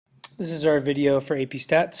This is our video for AP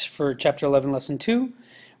Stats for Chapter 11, Lesson 2.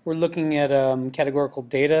 We're looking at categorical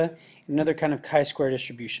data, another kind of chi-square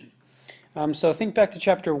distribution. So think back to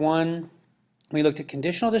Chapter 1. We looked at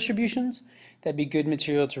conditional distributions. That'd be good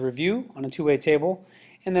material to review on a two-way table.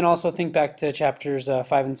 And then also think back to Chapters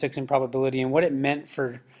 5 and 6 in probability and what it meant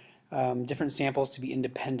for different samples to be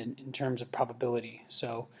independent in terms of probability.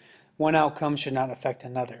 So one outcome should not affect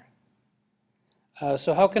another.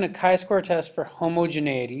 So how can a chi-square test for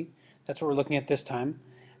homogeneity, that's what we're looking at this time,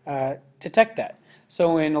 detect that?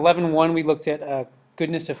 So in 11.1 we looked at a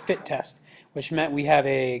goodness of fit test, which meant we have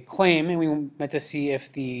a claim and we meant to see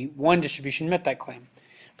if the one distribution met that claim.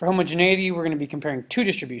 For homogeneity we're going to be comparing two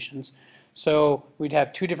distributions. So we'd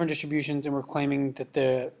have two different distributions and we're claiming that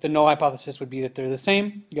the null hypothesis would be that they're the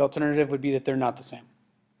same. The alternative would be that they're not the same.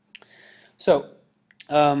 So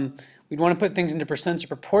we'd want to put things into percents or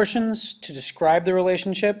proportions to describe the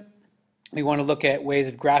relationship. We want to look at ways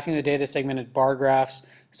of graphing the data, segmented bar graphs,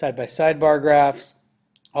 side-by-side bar graphs.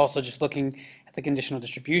 Also just looking at the conditional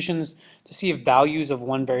distributions to see if values of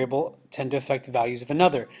one variable tend to affect values of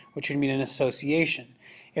another, which would mean an association.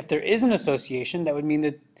 If there is an association, that would mean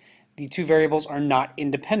that the two variables are not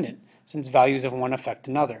independent, since values of one affect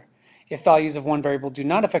another. If values of one variable do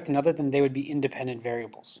not affect another, then they would be independent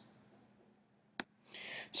variables.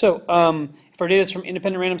 So if our data is from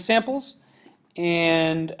independent random samples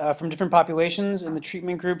and from different populations and the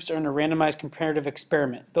treatment groups are in a randomized comparative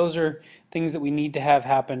experiment, those are things that we need to have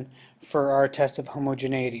happen for our test of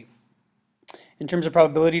homogeneity. In terms of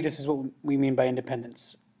probability, this is what we mean by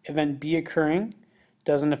independence. Event B occurring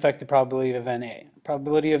doesn't affect the probability of event A.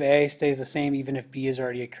 Probability of A stays the same even if B has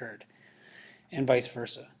already occurred, and vice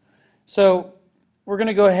versa. So we're going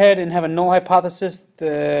to go ahead and have a null hypothesis.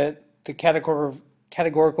 The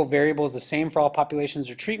categorical variable is the same for all populations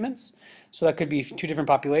or treatments. So that could be two different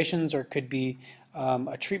populations, or it could be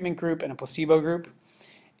a treatment group and a placebo group.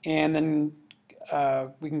 And then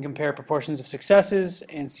we can compare proportions of successes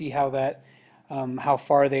and see how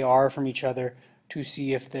far they are from each other to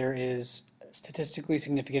see if there is statistically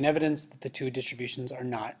significant evidence that the two distributions are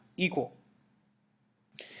not equal.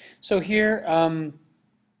 So here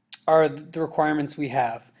are the requirements we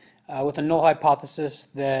have with a null hypothesis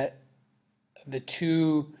that the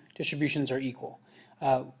two distributions are equal.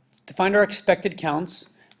 To find our expected counts,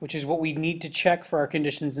 which is what we need to check for our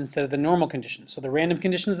conditions instead of the normal conditions. So the random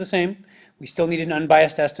condition is the same. We still need an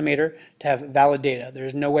unbiased estimator to have valid data.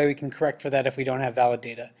 There's no way we can correct for that if we don't have valid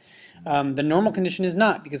data. The normal condition is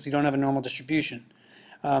not, because we don't have a normal distribution.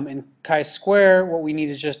 In chi-square, what we need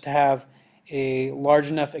is just to have a large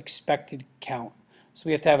enough expected count. So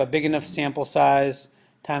we have to have a big enough sample size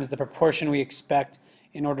times the proportion we expect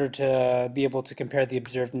in order to be able to compare the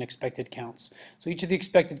observed and expected counts. So each of the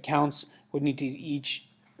expected counts would need to each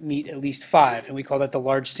meet at least 5, and we call that the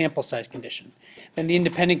large sample size condition. Then the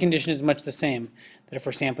independent condition is much the same, that if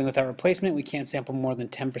we're sampling without replacement, we can't sample more than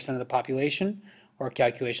 10% of the population, or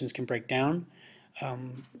calculations can break down,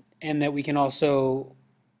 and that we can also,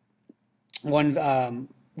 one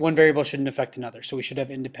variable shouldn't affect another, so we should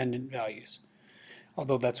have independent values,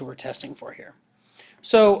 although that's what we're testing for here.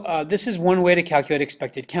 So this is one way to calculate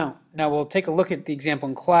expected count. Now we'll take a look at the example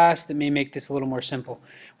in class that may make this a little more simple.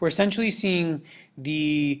 We're essentially seeing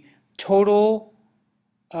the total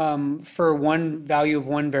for one value of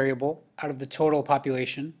one variable out of the total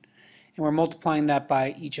population, and we're multiplying that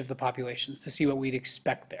by each of the populations to see what we'd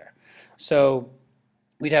expect there. So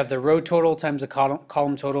we'd have the row total times the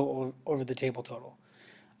column total over the table total.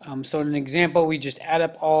 So in an example, we just add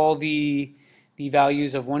up all the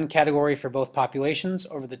values of one category for both populations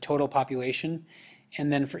over the total population,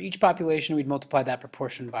 and then for each population we'd multiply that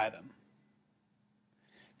proportion by them.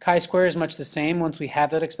 Chi-square is much the same. Once we have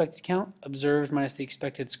that expected count, observed minus the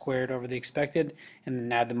expected squared over the expected, and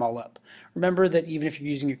then add them all up. Remember that even if you're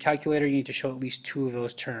using your calculator, you need to show at least two of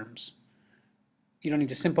those terms. You don't need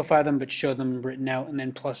to simplify them, but show them written out, and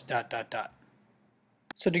then plus ...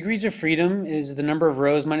 So degrees of freedom is the number of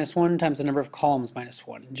rows minus 1 times the number of columns minus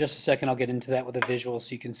 1. In just a second I'll get into that with a visual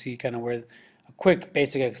so you can see kind of where a quick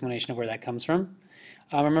basic explanation of where that comes from.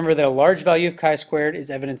 Remember that a large value of chi-squared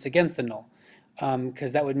is evidence against the null,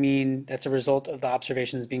 because that would mean that's a result of the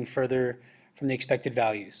observations being further from the expected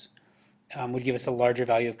values, would give us a larger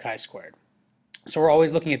value of chi-squared. So we're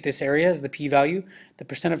always looking at this area as the p-value, the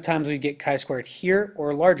percent of times we get chi-squared here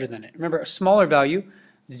or larger than it. Remember, a smaller value,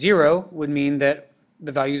 0, would mean that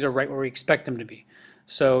the values are right where we expect them to be.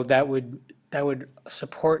 So that would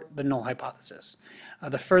support the null hypothesis.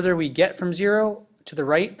 The further we get from 0 to the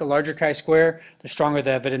right, the larger chi-square, the stronger the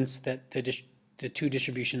evidence that the two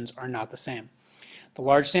distributions are not the same. The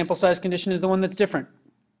large sample size condition is the one that's different.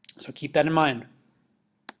 So keep that in mind.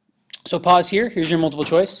 So pause here. Here's your multiple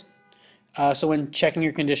choice. So when checking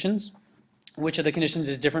your conditions, which of the conditions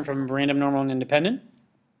is different from random, normal, and independent?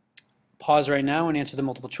 Pause right now and answer the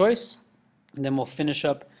multiple choice, and then we'll finish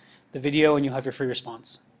up the video and you'll have your free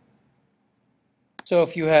response. So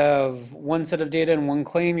if you have one set of data and one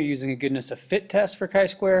claim, you're using a goodness of fit test for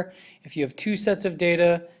chi-square. If you have two sets of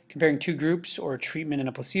data comparing two groups or a treatment and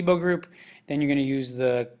a placebo group, then you're going to use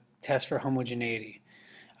the test for homogeneity.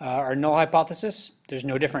 Our null hypothesis, there's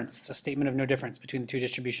no difference. It's a statement of no difference between the two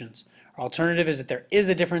distributions. Our alternative is that there is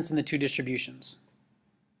a difference in the two distributions.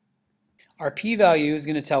 Our p-value is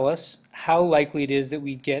going to tell us how likely it is that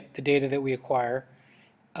we get the data that we acquire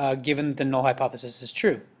given that the null hypothesis is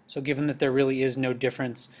true. So given that there really is no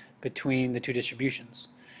difference between the two distributions.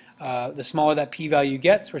 The smaller that p-value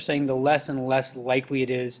gets, we're saying the less and less likely it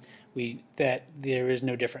is that there is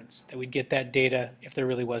no difference, that we'd get that data if there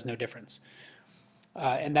really was no difference.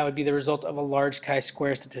 And that would be the result of a large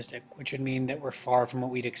chi-square statistic, which would mean that we're far from what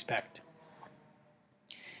we'd expect.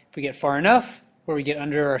 If we get far enough, where we get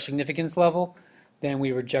under our significance level, then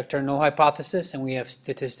we reject our null hypothesis and we have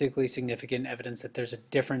statistically significant evidence that there's a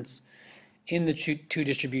difference in the two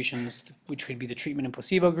distributions, which could be the treatment and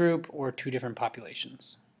placebo group or two different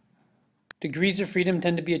populations. Degrees of freedom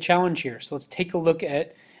tend to be a challenge here, so let's take a look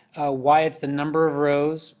at why it's the number of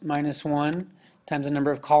rows minus 1 times the number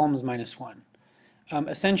of columns minus 1.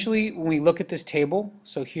 Essentially, when we look at this table,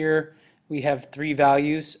 so here we have 3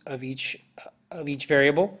 values of each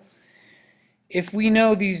variable. If we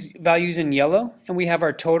know these values in yellow and we have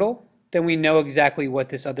our total, then we know exactly what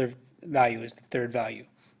this other value is, the third value.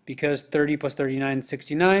 Because 30 plus 39 is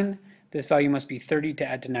 69, this value must be 30 to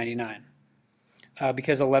add to 99.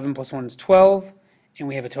 Because 11 plus 1 is 12, and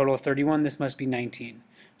we have a total of 31, this must be 19.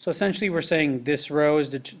 So essentially we're saying this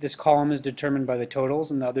column is determined by the totals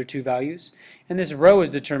and the other two values, and this row is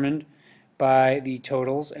determined by the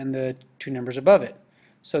totals and the two numbers above it.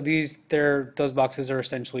 So those boxes are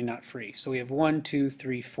essentially not free. So we have 1, 2,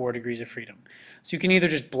 3, 4 degrees of freedom. So you can either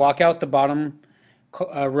just block out the bottom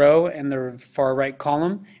row and the far right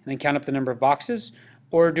column and then count up the number of boxes,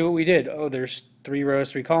 or do what we did. Oh, there's 3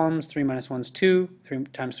 rows, 3 columns, 3 minus 1 is 2, 3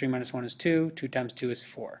 times 3 minus 1 is 2, 2 times 2 is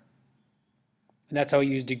 4. And that's how we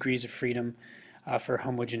use degrees of freedom for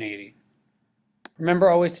homogeneity. Remember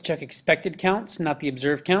always to check expected counts, not the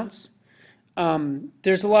observed counts.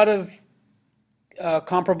 There's a lot of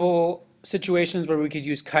comparable situations where we could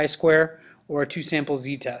use chi-square or a two-sample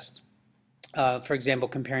z-test. For example,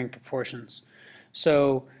 comparing proportions.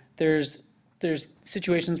 So there's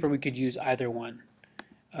situations where we could use either one,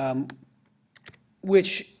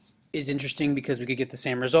 which is interesting because we could get the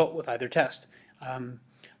same result with either test.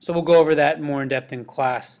 So we'll go over that more in depth in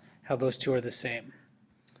class, how those two are the same.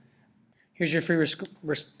 Here's your free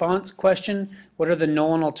response question. What are the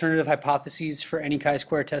null and alternative hypotheses for any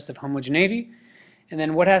chi-square test of homogeneity? And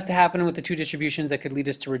then what has to happen with the two distributions that could lead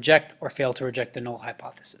us to reject or fail to reject the null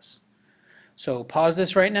hypothesis? So pause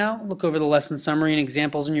this right now, look over the lesson summary and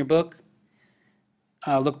examples in your book,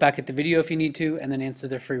 look back at the video if you need to, and then answer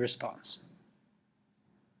the free response.